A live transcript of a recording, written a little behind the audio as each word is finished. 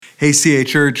Hey CA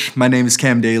Church, my name is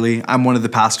Cam Daly. I'm one of the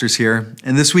pastors here.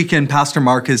 And this weekend, Pastor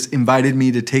Mark has invited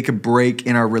me to take a break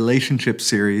in our relationship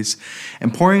series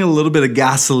and pouring a little bit of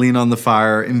gasoline on the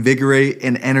fire, invigorate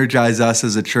and energize us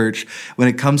as a church when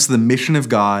it comes to the mission of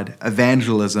God,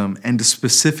 evangelism, and to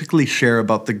specifically share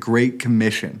about the Great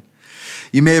Commission.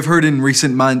 You may have heard in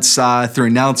recent months through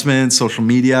announcements, social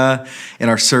media, in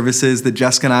our services that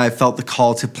Jessica and I have felt the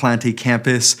call to plant a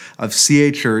campus of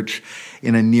CA Church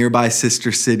in a nearby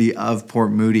sister city of Port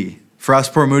Moody. For us,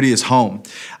 Port Moody is home.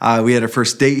 We had our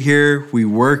first date here. We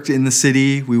worked in the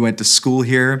city. We went to school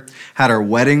here, had our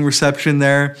wedding reception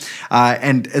there.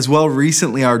 And as well,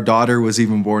 recently, our daughter was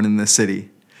even born in this city.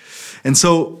 And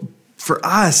so for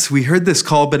us, we heard this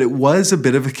call, but it was a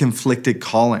bit of a conflicted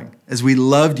calling. As we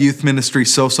loved youth ministry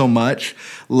so much,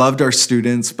 loved our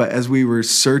students, but as we were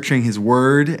searching his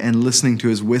word and listening to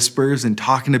his whispers and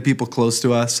talking to people close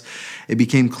to us, it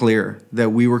became clear that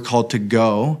we were called to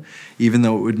go, even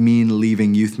though it would mean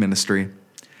leaving youth ministry.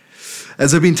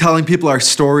 As I've been telling people our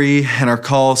story and our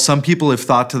call, some people have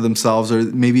thought to themselves, or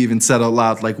maybe even said out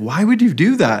loud, like, why would you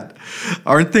do that?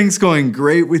 Aren't things going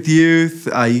great with youth?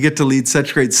 You get to lead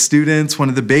such great students, one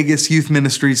of the biggest youth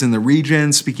ministries in the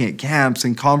region, speaking at camps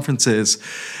and conferences.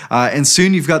 And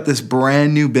soon you've got this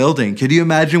brand new building. Could you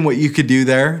imagine what you could do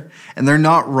there? And they're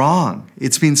not wrong.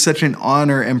 It's been such an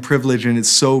honor and privilege, and it's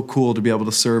so cool to be able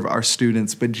to serve our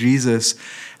students. But Jesus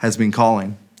has been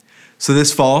calling. So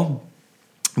this fall,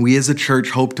 we as a church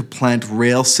hope to plant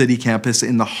Rail City Campus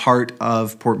in the heart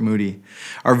of Port Moody.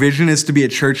 Our vision is to be a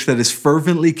church that is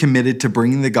fervently committed to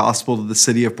bringing the gospel to the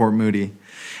city of Port Moody.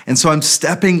 And so I'm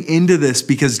stepping into this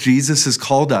because Jesus has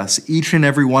called us, each and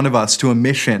every one of us, to a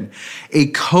mission, a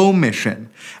co-mission,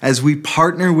 as we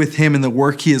partner with him in the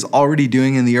work he is already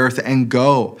doing in the earth and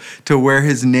go to where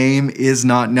his name is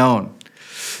not known.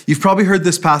 You've probably heard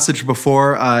this passage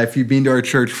before if you've been to our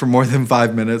church for more than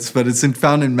 5 minutes, but it's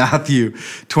found in Matthew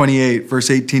 28,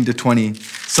 verse 18 to 20.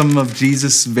 Some of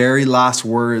Jesus' very last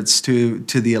words to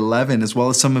the 11, as well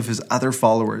as some of his other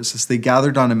followers. As they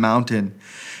gathered on a mountain,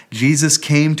 Jesus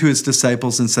came to his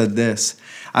disciples and said this,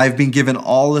 "I have been given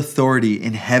all authority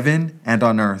in heaven and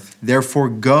on earth. Therefore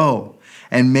go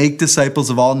and make disciples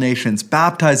of all nations,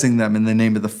 baptizing them in the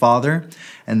name of the Father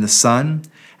and the Son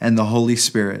and the Holy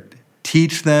Spirit.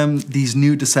 Teach them, these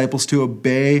new disciples, to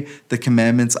obey the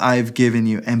commandments I have given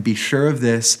you. And be sure of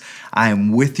this, I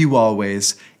am with you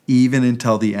always, even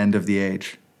until the end of the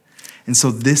age." And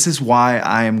so this is why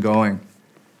I am going.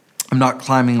 I'm not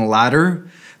climbing a ladder.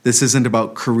 This isn't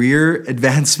about career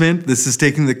advancement. This is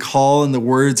taking the call and the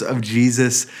words of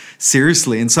Jesus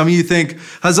seriously. And some of you think,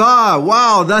 huzzah,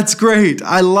 wow, that's great.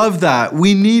 I love that.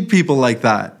 We need people like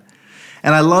that.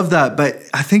 And I love that, but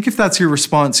I think if that's your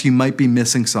response, you might be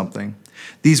missing something.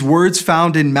 These words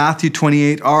found in Matthew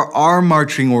 28 are our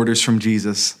marching orders from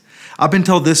Jesus. Up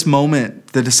until this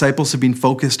moment, the disciples have been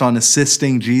focused on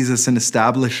assisting Jesus in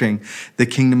establishing the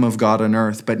kingdom of God on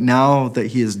earth. But now that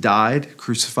he has died,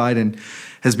 crucified, and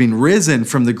has been risen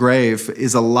from the grave,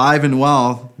 is alive and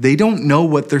well, they don't know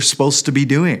what they're supposed to be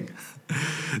doing.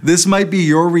 This might be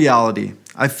your reality.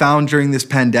 I found during this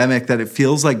pandemic that it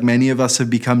feels like many of us have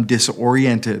become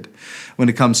disoriented when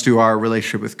it comes to our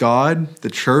relationship with God, the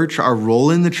church, our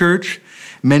role in the church.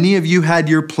 Many of you had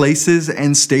your places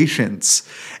and stations,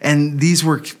 and these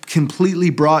were completely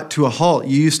brought to a halt.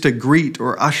 You used to greet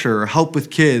or usher or help with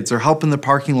kids or help in the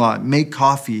parking lot, make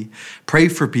coffee, pray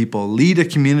for people, lead a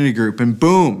community group, and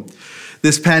boom,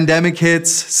 this pandemic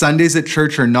hits. Sundays at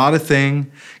church are not a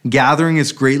thing. Gathering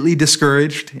is greatly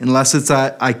discouraged unless it's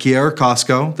at IKEA or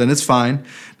Costco. Then it's fine.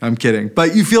 I'm kidding.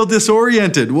 But you feel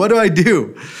disoriented. What do I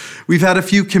do? We've had a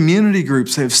few community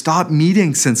groups that have stopped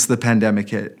meeting since the pandemic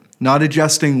hit, not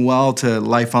adjusting well to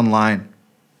life online.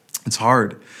 It's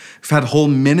hard. We've had whole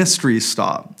ministries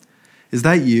stop. Is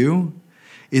that you?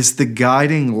 Is the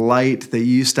guiding light that you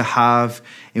used to have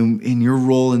in your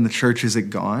role in the church, is it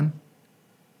gone?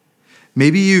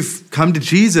 Maybe you've come to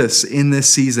Jesus in this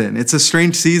season. It's a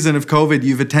strange season of COVID.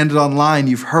 You've attended online.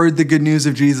 You've heard the good news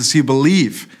of Jesus. You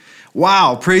believe.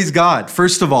 Wow, praise God.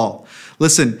 First of all,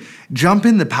 listen, jump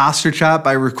in the pastor chat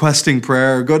by requesting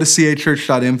prayer. Go to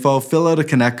cachurch.info, fill out a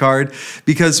connect card,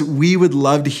 because we would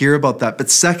love to hear about that. But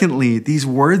secondly, these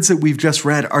words that we've just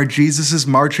read are Jesus's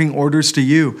marching orders to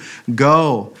you.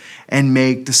 Go and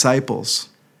make disciples.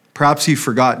 Perhaps you've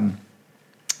forgotten.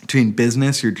 Between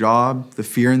business, your job, the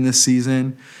fear in this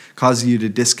season causing you to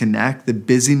disconnect, the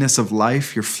busyness of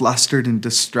life, you're flustered and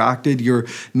distracted, your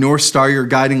North Star, your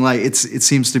guiding light, it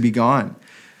seems to be gone.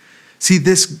 See,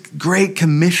 this great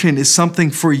commission is something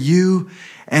for you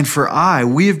and for I,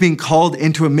 we have been called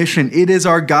into a mission. It is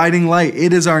our guiding light.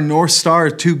 It is our North Star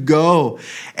to go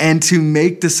and to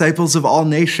make disciples of all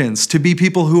nations, to be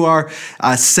people who are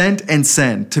sent and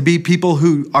send, to be people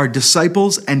who are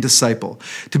disciples and disciple,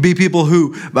 to be people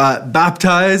who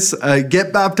baptize,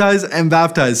 get baptized and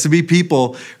baptized, to be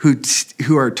people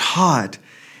who are taught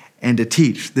and to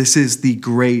teach. This is the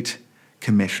Great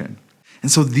Commission.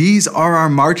 And so these are our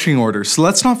marching orders. So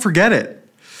let's not forget it.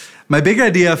 My big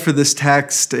idea for this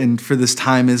text and for this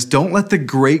time is don't let the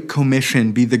Great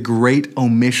Commission be the great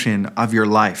omission of your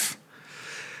life.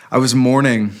 I was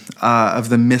mourning of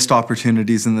the missed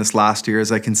opportunities in this last year as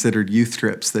I considered youth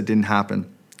trips that didn't happen,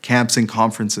 camps and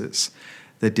conferences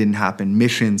that didn't happen,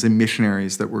 missions and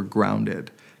missionaries that were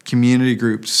grounded, community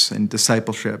groups and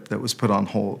discipleship that was put on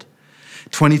hold.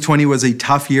 2020 was a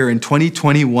tough year, and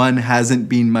 2021 hasn't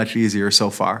been much easier so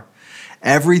far.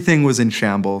 Everything was in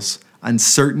shambles.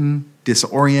 Uncertain,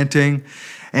 disorienting.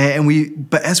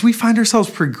 But as we find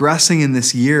ourselves progressing in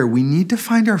this year, we need to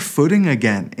find our footing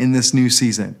again in this new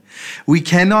season. We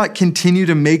cannot continue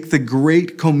to make the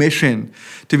Great Commission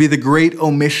to be the great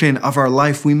omission of our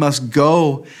life. We must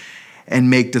go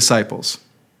and make disciples.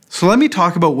 So let me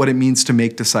talk about what it means to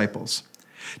make disciples.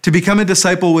 To become a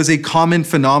disciple was a common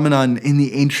phenomenon in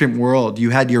the ancient world.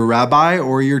 You had your rabbi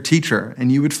or your teacher,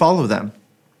 and you would follow them.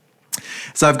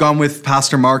 So I've gone with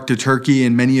Pastor Mark to Turkey,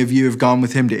 and many of you have gone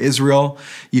with him to Israel.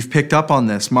 You've picked up on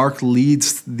this. Mark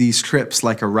leads these trips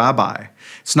like a rabbi.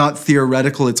 It's not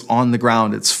theoretical, it's on the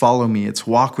ground. It's follow me, it's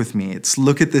walk with me. It's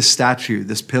look at this statue,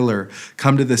 this pillar,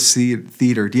 come to this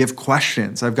theater. Do you have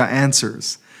questions? I've got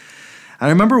answers. And I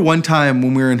remember one time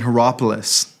when we were in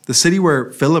Hierapolis, the city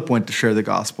where Philip went to share the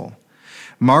gospel.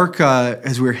 Mark,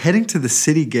 as we were heading to the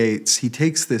city gates, he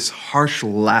takes this harsh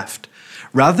left.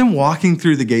 Rather than walking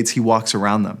through the gates, he walks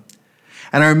around them.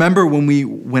 And I remember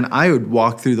when I would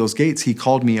walk through those gates, he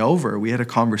called me over. We had a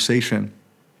conversation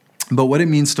about what it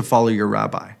means to follow your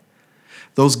rabbi.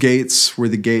 Those gates were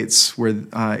the gates where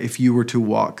if you were to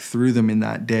walk through them in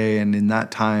that day and in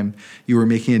that time, you were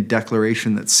making a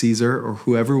declaration that Caesar or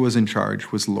whoever was in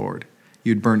charge was Lord.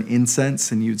 You'd burn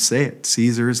incense and you'd say it,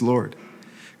 Caesar is Lord.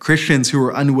 Christians who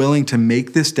were unwilling to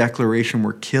make this declaration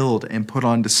were killed and put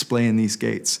on display in these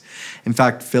gates. In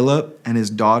fact, Philip and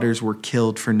his daughters were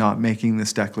killed for not making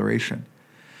this declaration.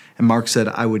 And Mark said,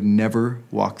 I would never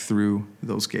walk through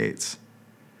those gates.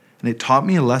 And it taught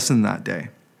me a lesson that day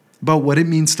about what it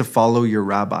means to follow your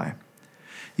rabbi.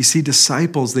 You see,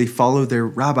 disciples, they follow their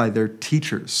rabbi, their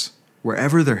teachers,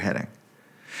 wherever they're heading.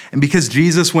 And because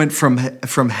Jesus went from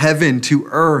heaven to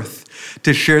earth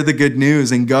to share the good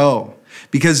news and go,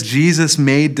 because Jesus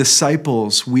made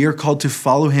disciples, we are called to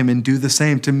follow him and do the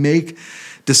same. To make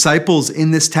disciples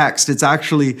in this text,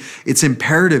 it's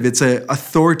imperative. It's an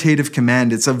authoritative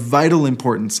command. It's of vital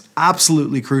importance,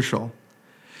 absolutely crucial.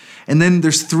 And then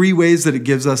there's 3 ways that it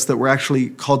gives us that we're actually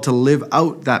called to live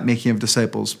out that making of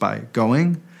disciples: by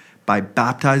going, by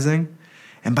baptizing,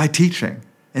 and by teaching.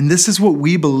 And this is what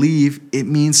we believe it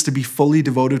means to be fully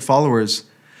devoted followers.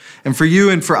 And for you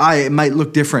and for I, it might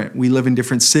look different. We live in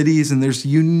different cities, and there's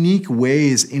unique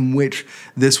ways in which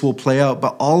this will play out.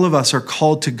 But all of us are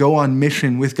called to go on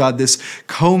mission with God, this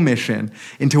co-mission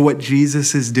into what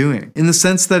Jesus is doing. In the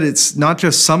sense that it's not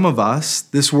just some of us.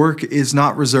 This work is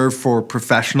not reserved for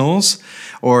professionals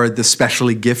or the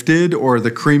specially gifted or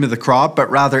the cream of the crop, but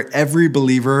rather every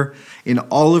believer in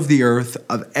all of the earth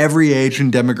of every age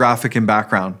and demographic and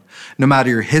background. No matter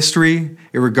your history,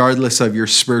 regardless of your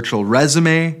spiritual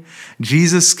resume,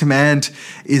 Jesus' command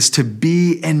is to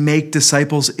be and make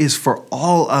disciples is for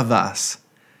all of us.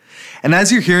 And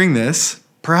as you're hearing this,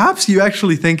 perhaps you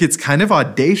actually think it's kind of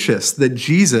audacious that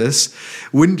Jesus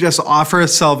wouldn't just offer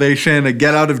us salvation, a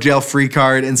get out of jail free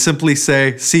card, and simply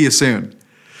say, see you soon.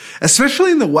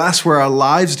 Especially in the West, where our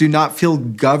lives do not feel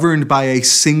governed by a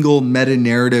single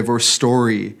meta-narrative or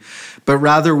story, but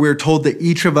rather we're told that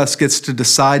each of us gets to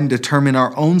decide and determine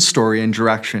our own story and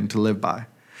direction to live by.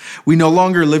 We no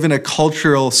longer live in a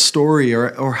cultural story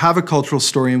or have a cultural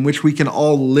story in which we can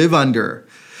all live under,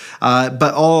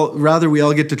 rather we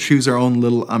all get to choose our own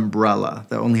little umbrella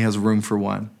that only has room for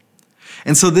one.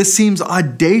 And so this seems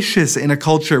audacious in a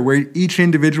culture where each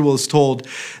individual is told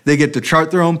they get to chart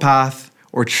their own path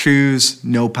or choose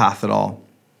no path at all.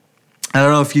 I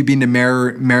don't know if you've been to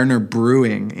Mariner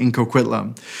Brewing in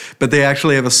Coquitlam, but they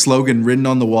actually have a slogan written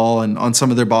on the wall and on some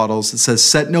of their bottles. It says,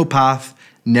 set no path,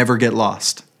 never get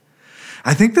lost.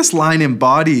 I think this line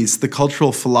embodies the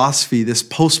cultural philosophy, this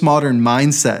postmodern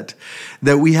mindset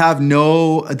that we have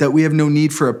no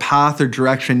need for a path or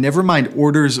direction, never mind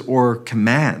orders or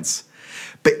commands.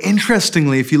 But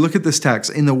interestingly, if you look at this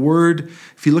text,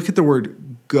 if you look at the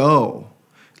word go,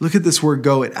 look at this word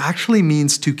go. It actually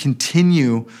means to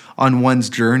continue on one's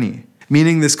journey,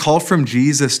 meaning this call from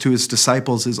Jesus to his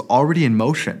disciples is already in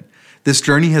motion. This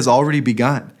journey has already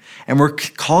begun, and we're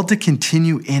called to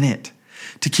continue in it,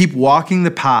 to keep walking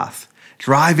the path,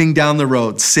 driving down the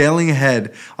road, sailing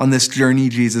ahead on this journey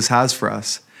Jesus has for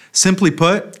us. Simply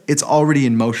put, it's already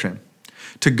in motion.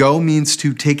 To go means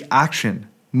to take action,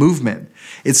 movement.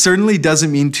 It certainly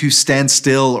doesn't mean to stand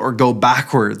still or go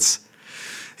backwards.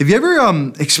 Have you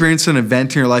ever experienced an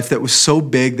event in your life that was so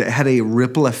big that it had a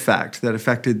ripple effect that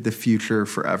affected the future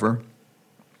forever?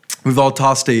 We've all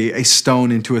tossed a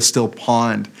stone into a still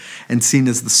pond and seen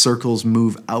as the circles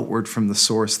move outward from the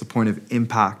source, the point of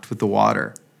impact with the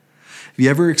water. Have you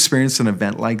ever experienced an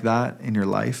event like that in your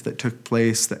life that took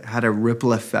place that had a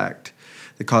ripple effect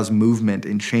that caused movement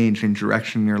and change and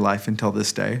direction in your life until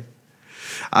this day?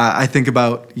 I think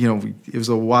about, it was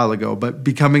a while ago, but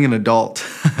becoming an adult.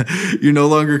 You're no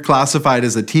longer classified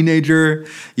as a teenager.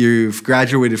 You've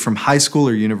graduated from high school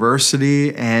or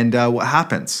university, and what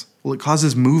happens? Well, it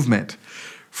causes movement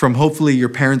from hopefully your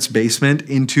parents' basement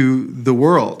into the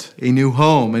world, a new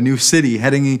home, a new city,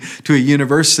 heading to a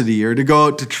university or to go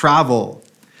out to travel,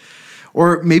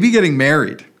 or maybe getting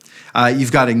married.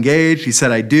 You've got engaged, you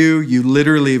said I do, you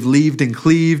literally have leaved and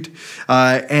cleaved,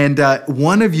 and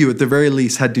one of you at the very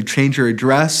least had to change your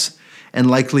address and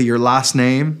likely your last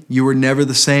name. You were never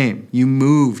the same. You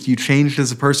moved, you changed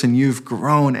as a person, you've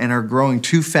grown and are growing,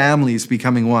 two families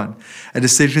becoming one, a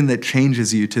decision that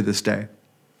changes you to this day.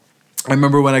 I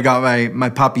remember when I got my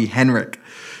puppy, Henrik.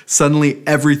 Suddenly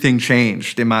everything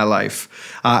changed in my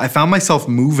life. I found myself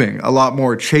moving a lot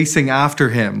more, chasing after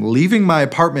him, leaving my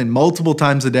apartment multiple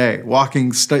times a day,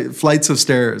 walking flights of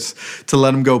stairs to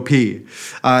let him go pee,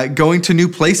 going to new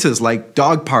places like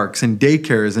dog parks and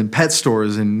daycares and pet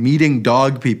stores and meeting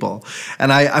dog people.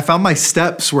 And I found my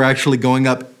steps were actually going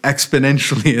up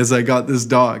exponentially as I got this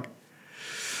dog.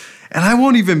 And I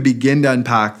won't even begin to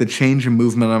unpack the change and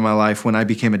movement in my life when I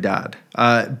became a dad.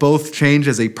 Both change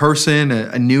as a person,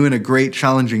 a new and a great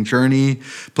challenging journey,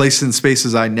 places and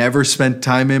spaces I never spent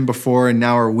time in before and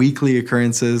now are weekly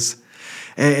occurrences.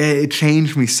 It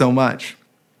changed me so much.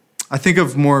 I think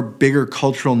of more bigger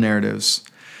cultural narratives,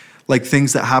 like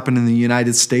things that happened in the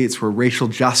United States where racial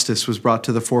justice was brought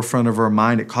to the forefront of our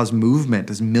mind. It caused movement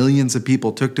as millions of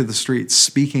people took to the streets,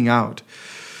 speaking out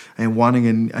and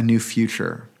wanting a new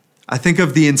future. I think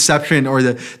of the inception or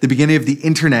the beginning of the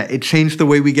internet. It changed the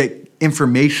way we get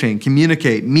information,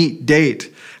 communicate, meet,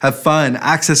 date, have fun,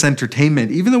 access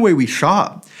entertainment, even the way we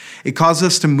shop. It caused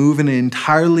us to move in an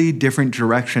entirely different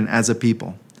direction as a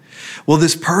people. Well,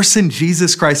 this person,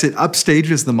 Jesus Christ, it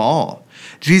upstages them all.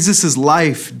 Jesus'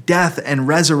 life, death, and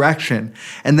resurrection,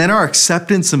 and then our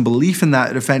acceptance and belief in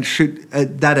that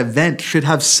event should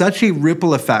have such a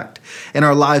ripple effect in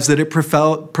our lives that it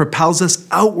propels us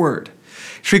outward.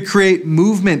 Should create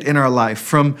movement in our life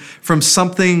from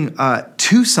something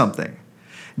to something.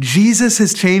 Jesus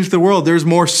has changed the world. There's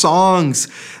more songs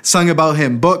sung about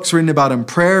him, books written about him,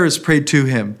 prayers prayed to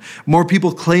him. More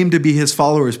people claim to be his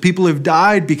followers. People have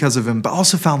died because of him, but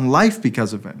also found life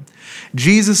because of him.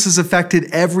 Jesus has affected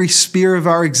every sphere of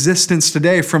our existence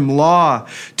today, from law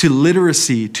to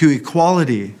literacy to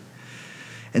equality.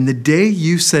 And the day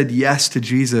you said yes to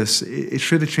Jesus, it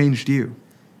should have changed you.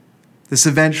 This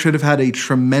event should have had a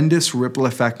tremendous ripple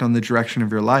effect on the direction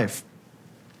of your life.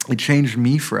 It changed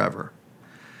me forever.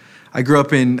 I grew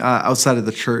up outside of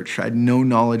the church. I had no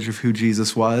knowledge of who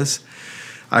Jesus was.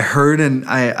 I heard and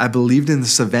I believed in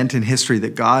this event in history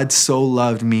that God so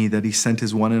loved me that he sent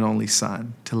his one and only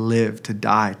son to live, to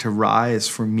die, to rise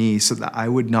for me so that I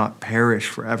would not perish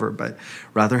forever, but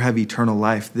rather have eternal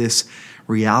life. This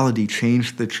reality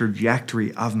changed the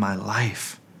trajectory of my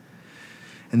life.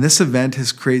 And this event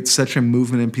has created such a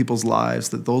movement in people's lives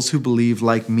that those who believe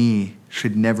like me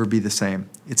should never be the same.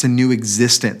 It's a new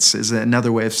existence, is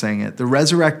another way of saying it. The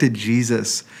resurrected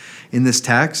Jesus in this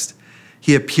text,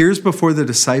 he appears before the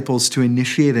disciples to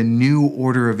initiate a new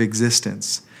order of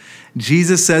existence.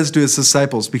 Jesus says to his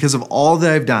disciples, because of all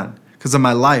that I've done, because of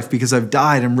my life, because I've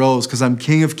died and rose, because I'm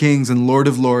King of Kings and Lord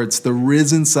of Lords, the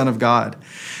risen Son of God,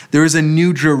 there is a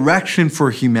new direction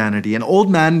for humanity, an old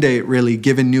mandate really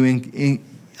given new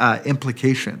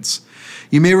implications.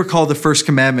 You may recall the first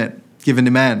commandment given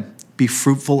to man, be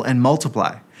fruitful and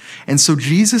multiply. And so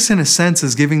Jesus, in a sense,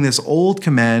 is giving this old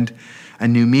command a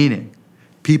new meaning.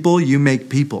 People, you make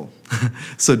people.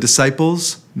 So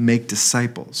disciples, make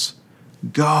disciples.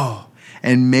 Go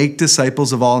and make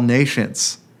disciples of all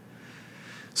nations.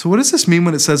 So what does this mean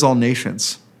when it says all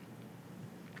nations?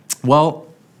 Well,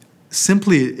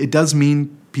 simply, it does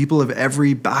mean people of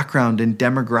every background and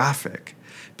demographic.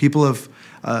 People of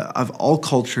of all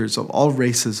cultures, of all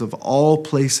races, of all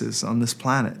places on this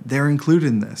planet. They're included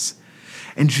in this.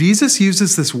 And Jesus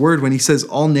uses this word when he says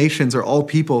all nations or all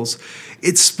peoples.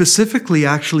 It's specifically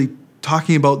actually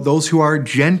talking about those who are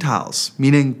Gentiles,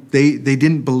 meaning they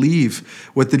didn't believe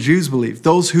what the Jews believed,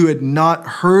 those who had not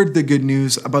heard the good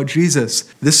news about Jesus.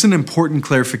 This is an important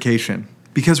clarification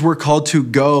because we're called to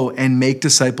go and make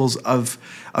disciples of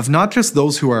not just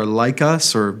those who are like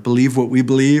us or believe what we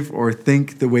believe or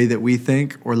think the way that we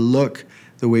think or look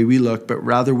the way we look, but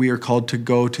rather we are called to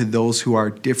go to those who are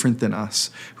different than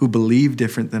us, who believe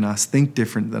different than us, think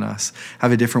different than us,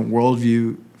 have a different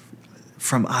worldview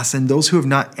from us, and those who have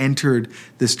not entered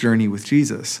this journey with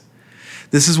Jesus.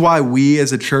 This is why we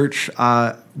as a church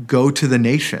go to the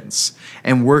nations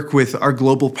and work with our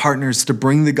global partners to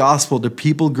bring the gospel to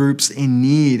people groups in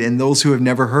need and those who have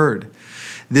never heard.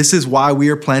 This is why we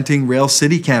are planting Rail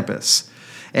City Campus.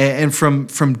 And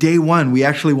from day one, we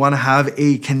actually want to have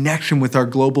a connection with our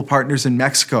global partners in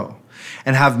Mexico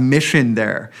and have mission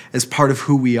there as part of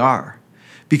who we are.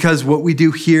 Because what we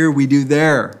do here, we do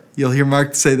there. You'll hear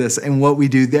Mark say this, and what we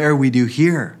do there, we do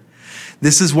here.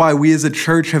 This is why we as a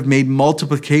church have made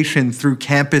multiplication through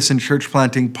campus and church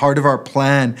planting part of our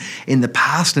plan in the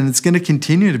past, and it's going to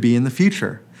continue to be in the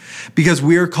future. Because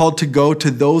we are called to go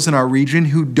to those in our region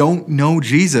who don't know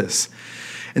Jesus.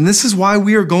 And this is why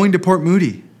we are going to Port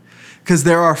Moody, because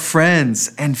there are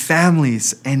friends and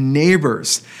families and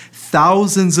neighbors,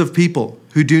 thousands of people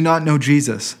who do not know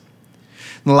Jesus.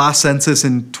 In the last census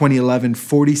in 2011,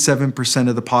 47%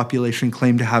 of the population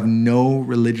claimed to have no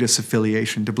religious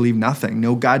affiliation, to believe nothing,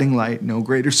 no guiding light, no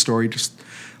greater story, just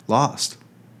lost.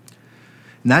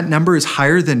 And that number is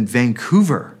higher than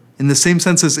Vancouver. In the same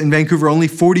census in Vancouver, only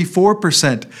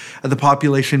 44% of the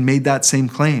population made that same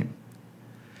claim.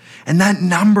 And that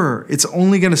number, it's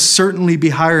only going to certainly be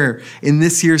higher in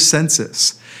this year's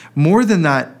census. More than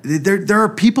that, there are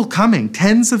people coming,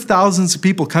 tens of thousands of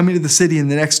people coming to the city in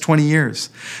the next 20 years.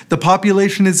 The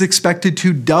population is expected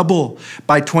to double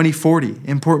by 2040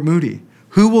 in Port Moody.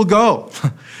 Who will go?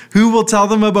 Who will tell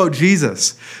them about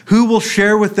Jesus? Who will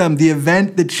share with them the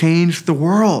event that changed the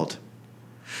world?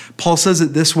 Paul says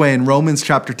it this way in Romans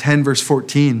chapter 10, verse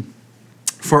 14.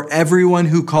 For everyone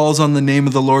who calls on the name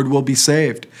of the Lord will be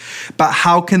saved. But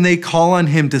how can they call on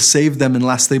him to save them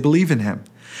unless they believe in him?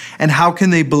 And how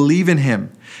can they believe in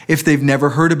him if they've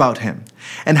never heard about him?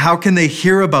 And how can they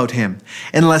hear about him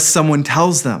unless someone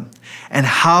tells them? And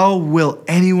how will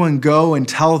anyone go and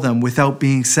tell them without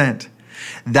being sent?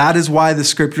 That is why the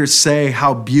scriptures say,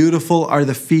 how beautiful are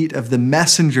the feet of the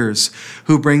messengers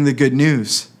who bring the good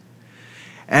news.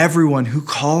 Everyone who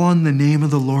call on the name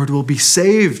of the Lord will be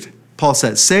saved. Paul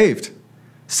says, saved.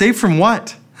 Saved from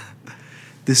what?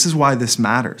 This is why this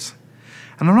matters.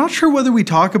 And I'm not sure whether we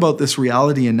talk about this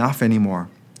reality enough anymore.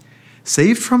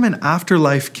 Saved from an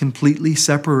afterlife completely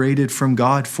separated from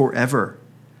God forever.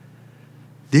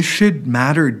 This should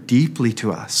matter deeply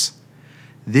to us.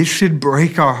 This should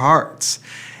break our hearts.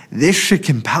 This should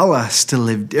compel us to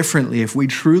live differently. If we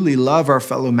truly love our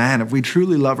fellow man, if we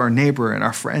truly love our neighbor and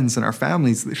our friends and our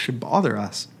families, this should bother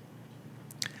us.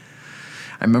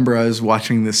 I remember I was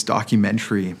watching this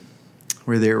documentary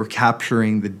where they were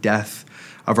capturing the death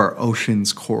of our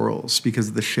ocean's corals because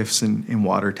of the shifts in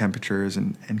water temperatures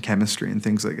and chemistry and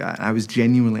things like that. And I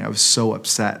was so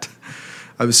upset.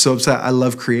 I was so upset. I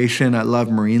love creation. I love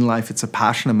marine life. It's a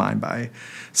passion of mine, but I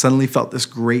suddenly felt this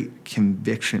great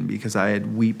conviction because I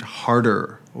had wept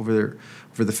harder over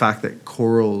the fact that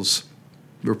corals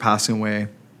were passing away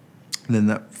than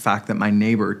the fact that my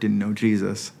neighbor didn't know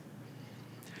Jesus.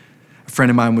 A friend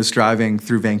of mine was driving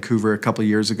through Vancouver a couple of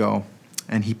years ago,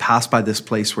 and he passed by this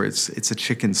place where it's a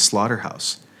chicken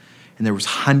slaughterhouse. And there was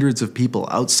hundreds of people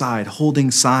outside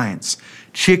holding signs.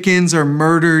 Chickens are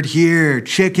murdered here.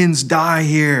 Chickens die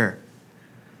here.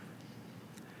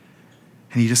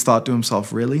 And he just thought to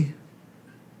himself, really?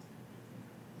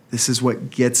 This is what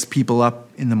gets people up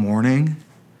in the morning?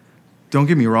 Don't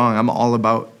get me wrong, I'm all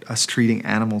about us treating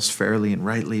animals fairly and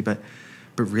rightly, but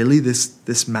really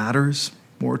this matters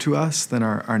more to us than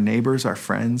our neighbors, our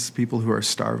friends, people who are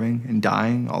starving and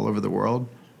dying all over the world.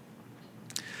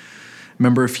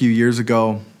 Remember a few years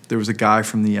ago, there was a guy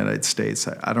from the United States,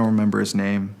 I don't remember his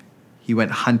name. He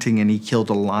went hunting and he killed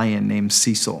a lion named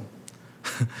Cecil.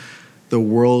 The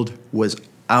world was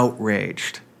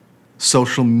outraged.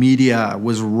 Social media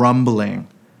was rumbling.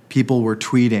 People were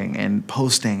tweeting and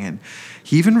posting, and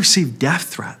he even received death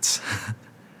threats.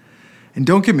 And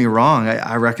don't get me wrong,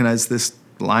 I recognize this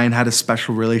lion had a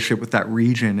special relationship with that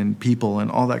region and people and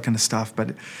all that kind of stuff, but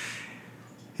it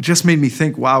just made me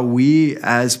think, wow, we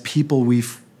as people,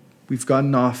 we've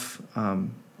gotten off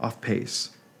pace.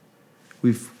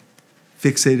 We've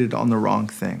fixated on the wrong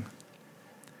thing.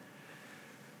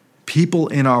 People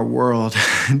in our world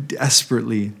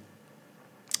desperately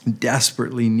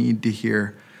need to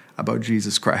hear about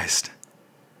Jesus Christ.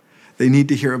 They need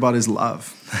to hear about his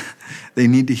love. They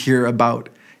need to hear about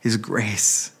his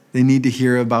grace. They need to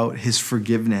hear about his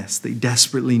forgiveness. They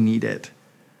desperately need it.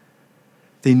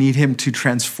 They need him to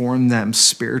transform them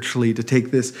spiritually, to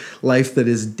take this life that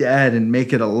is dead and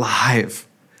make it alive.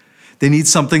 They need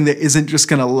something that isn't just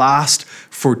going to last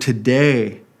for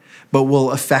today, but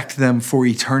will affect them for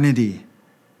eternity.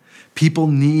 People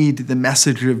need the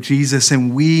message of Jesus,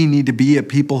 and we need to be a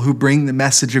people who bring the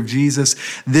message of Jesus.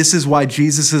 This is why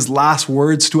Jesus' last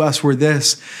words to us were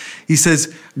this. He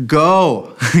says,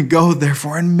 go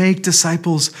therefore and make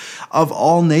disciples of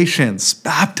all nations,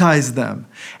 baptize them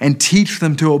and teach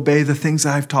them to obey the things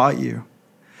I've taught you.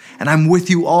 And I'm with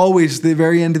you always to the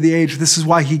very end of the age. This is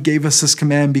why he gave us this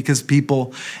command, because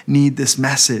people need this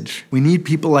message. We need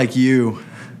people like you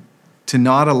to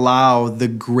not allow the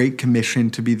Great Commission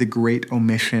to be the great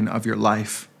omission of your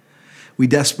life. We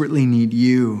desperately need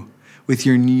you with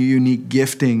your unique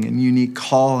gifting and unique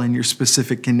call and your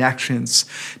specific connections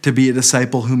to be a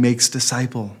disciple who makes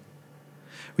disciple.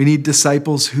 We need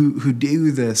disciples who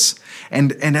do this.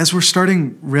 And as we're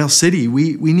starting Rail City,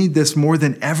 we need this more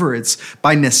than ever. It's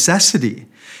by necessity.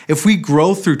 If we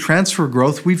grow through transfer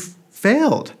growth, we've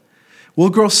failed. We'll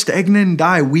grow stagnant and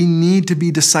die. We need to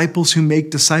be disciples who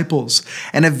make disciples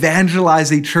and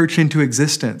evangelize a church into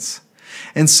existence.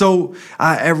 And so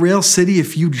at Rail City,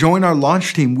 if you join our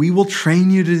launch team, we will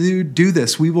train you to do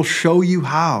this. We will show you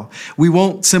how. We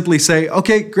won't simply say,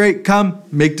 okay, great, come,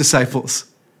 make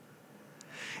disciples.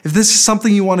 If this is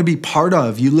something you want to be part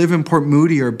of, you live in Port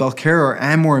Moody or Belcarra or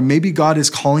Amor, and maybe God is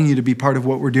calling you to be part of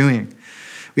what we're doing.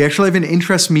 We actually have an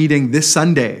interest meeting this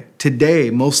Sunday, today,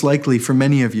 most likely for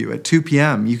many of you, at 2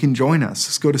 p.m. You can join us.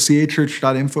 Just go to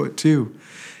cachurch.info at 2.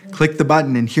 Click the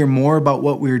button and hear more about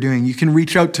what we're doing. You can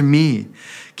reach out to me,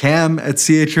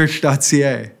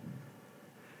 cam@cachurch.ca.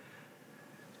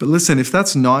 But listen, if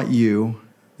that's not you,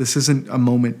 this isn't a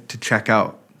moment to check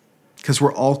out, because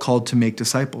we're all called to make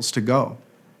disciples, to go.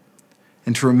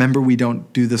 And to remember we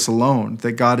don't do this alone,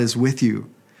 that God is with you.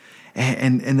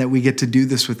 And that we get to do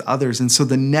this with others. And so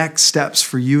the next steps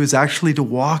for you is actually to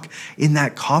walk in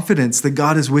that confidence that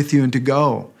God is with you and to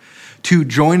go. To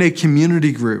join a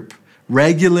community group,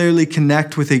 regularly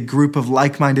connect with a group of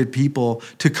like-minded people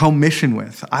to co-mission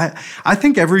with. I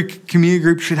think every community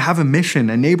group should have a mission,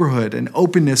 a neighborhood, an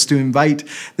openness to invite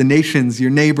the nations,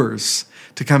 your neighbors,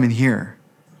 to come and hear.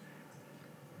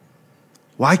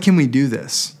 Why can we do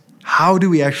this? How do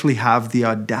we actually have the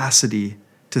audacity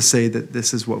to say that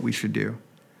this is what we should do?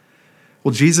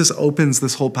 Well, Jesus opens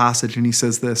this whole passage and he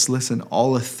says this, listen,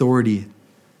 all authority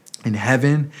in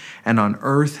heaven and on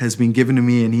earth has been given to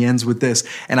me. And he ends with this,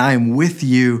 and I am with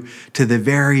you to the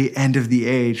very end of the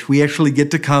age. We actually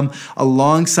get to come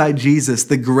alongside Jesus,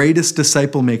 the greatest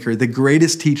disciple maker, the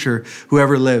greatest teacher who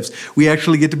ever lives. We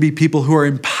actually get to be people who are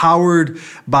empowered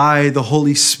by the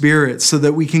Holy Spirit so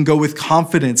that we can go with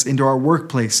confidence into our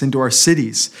workplace, into our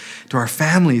cities, to our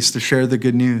families to share the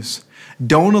good news.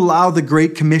 Don't allow the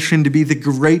Great Commission to be the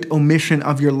great omission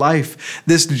of your life.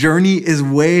 This journey is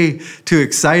way too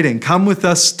exciting. Come with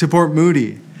us to Port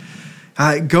Moody.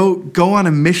 Go on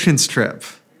a missions trip.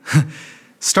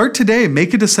 Start today.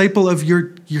 Make a disciple of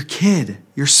your kid,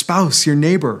 your spouse, your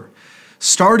neighbor.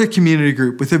 Start a community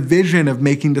group with a vision of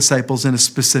making disciples in a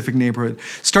specific neighborhood.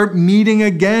 Start meeting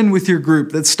again with your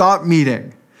group that stopped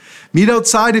meeting. Meet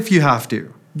outside if you have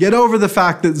to. Get over the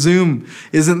fact that Zoom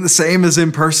isn't the same as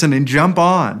in person and jump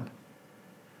on.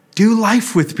 Do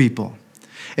life with people.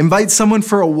 Invite someone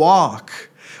for a walk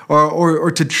or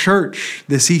to church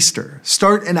this Easter.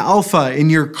 Start an alpha in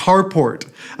your carport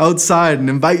outside and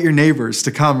invite your neighbors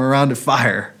to come around a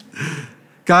fire.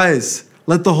 Guys,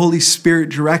 let the Holy Spirit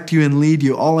direct you and lead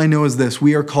you. All I know is this: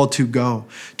 we are called to go,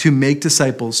 to make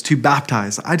disciples, to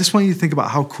baptize. I just want you to think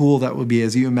about how cool that would be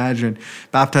as you imagine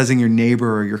baptizing your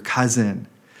neighbor or your cousin.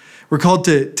 We're called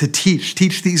to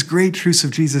teach these great truths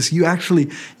of Jesus.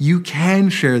 You can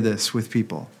share this with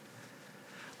people.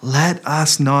 Let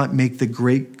us not make the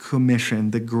Great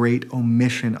Commission the great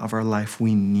omission of our life.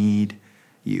 We need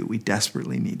you. We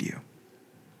desperately need you.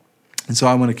 And so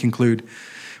I want to conclude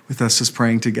with us just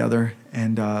praying together,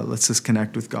 and let's just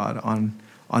connect with God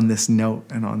on this note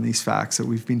and on these facts that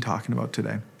we've been talking about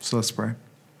today. So let's pray.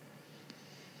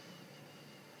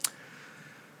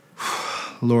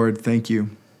 Lord, thank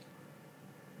you.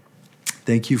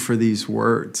 Thank you for these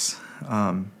words.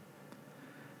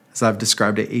 As I've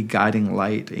described it, a guiding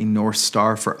light, a North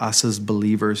Star for us as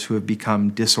believers who have become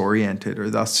disoriented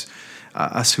or thus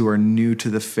us who are new to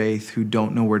the faith, who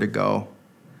don't know where to go.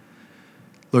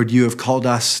 Lord, you have called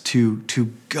us to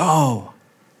go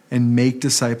and make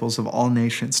disciples of all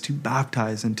nations, to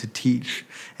baptize and to teach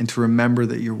and to remember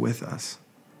that you're with us.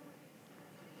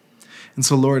 And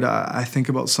so, Lord, I think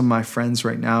about some of my friends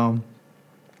right now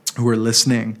who are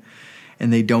listening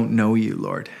and they don't know you,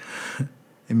 Lord.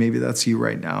 And maybe that's you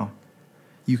right now.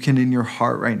 You can, in your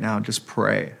heart right now, just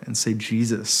pray and say,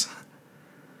 Jesus,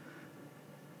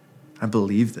 I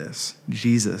believe this.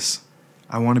 Jesus,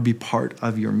 I want to be part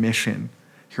of your mission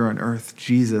here on earth.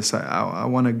 Jesus, I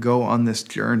want to go on this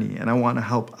journey and I want to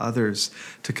help others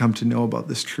to come to know about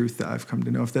this truth that I've come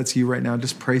to know. If that's you right now,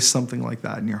 just pray something like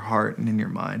that in your heart and in your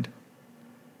mind.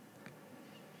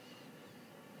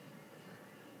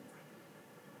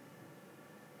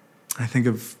 I think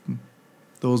of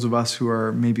those of us who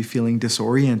are maybe feeling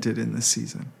disoriented in this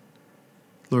season.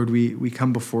 Lord, we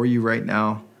come before you right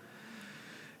now.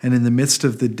 And in the midst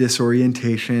of the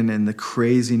disorientation and the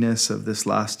craziness of this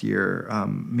last year,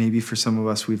 maybe for some of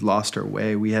us, we've lost our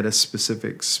way. We had a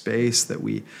specific space that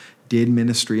we did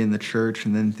ministry in the church,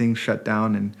 and then things shut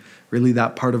down, and really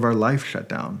that part of our life shut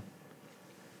down.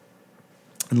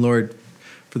 And Lord,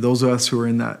 for those of us who are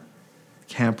in that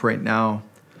camp right now,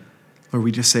 Lord,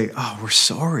 we just say, oh, we're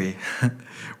sorry.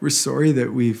 We're sorry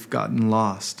that we've gotten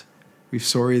lost. We're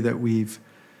sorry that we've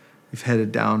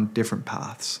headed down different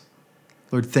paths.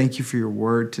 Lord, thank you for your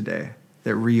word today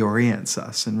that reorients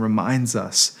us and reminds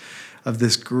us of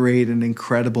this great and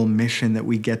incredible mission that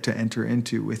we get to enter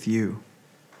into with you.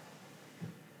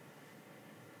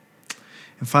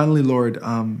 And finally, Lord,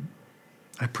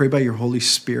 I pray by your Holy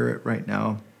Spirit right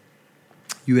now,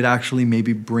 you would actually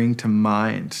maybe bring to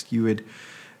mind, you would,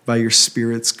 by your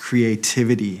Spirit's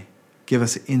creativity, give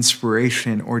us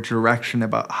inspiration or direction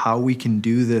about how we can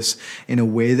do this in a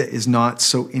way that is not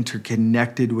so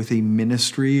interconnected with a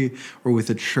ministry or with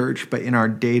a church, but in our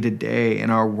day-to-day, in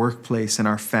our workplace, in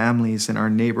our families, in our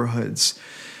neighborhoods.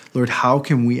 Lord, how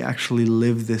can we actually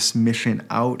live this mission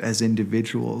out as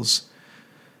individuals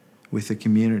with the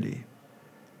community?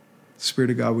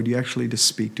 Spirit of God, would you actually just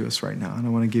speak to us right now? And I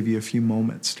want to give you a few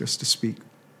moments just to speak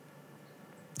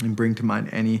and bring to mind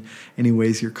any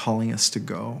ways you're calling us to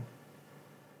go.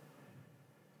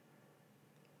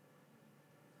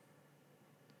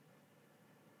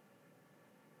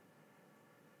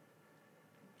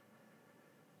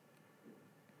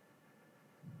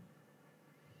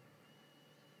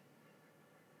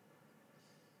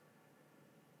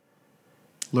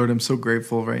 Lord, I'm so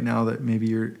grateful right now that maybe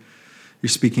you're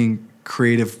speaking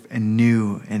creative and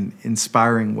new and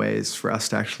inspiring ways for us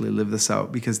to actually live this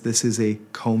out, because this is a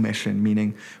co-mission,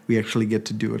 meaning we actually get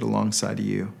to do it alongside of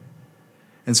you.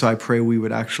 And so I pray we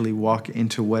would actually walk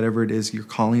into whatever it is you're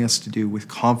calling us to do with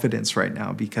confidence right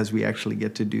now, because we actually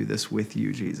get to do this with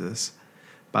you, Jesus,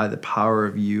 by the power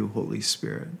of you, Holy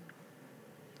Spirit.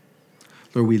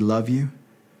 Lord, we love you.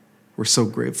 We're so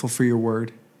grateful for your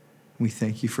word. We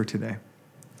thank you for today.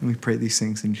 And we pray these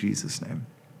things in Jesus' name.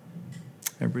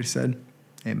 Everybody said,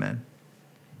 amen.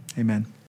 Amen.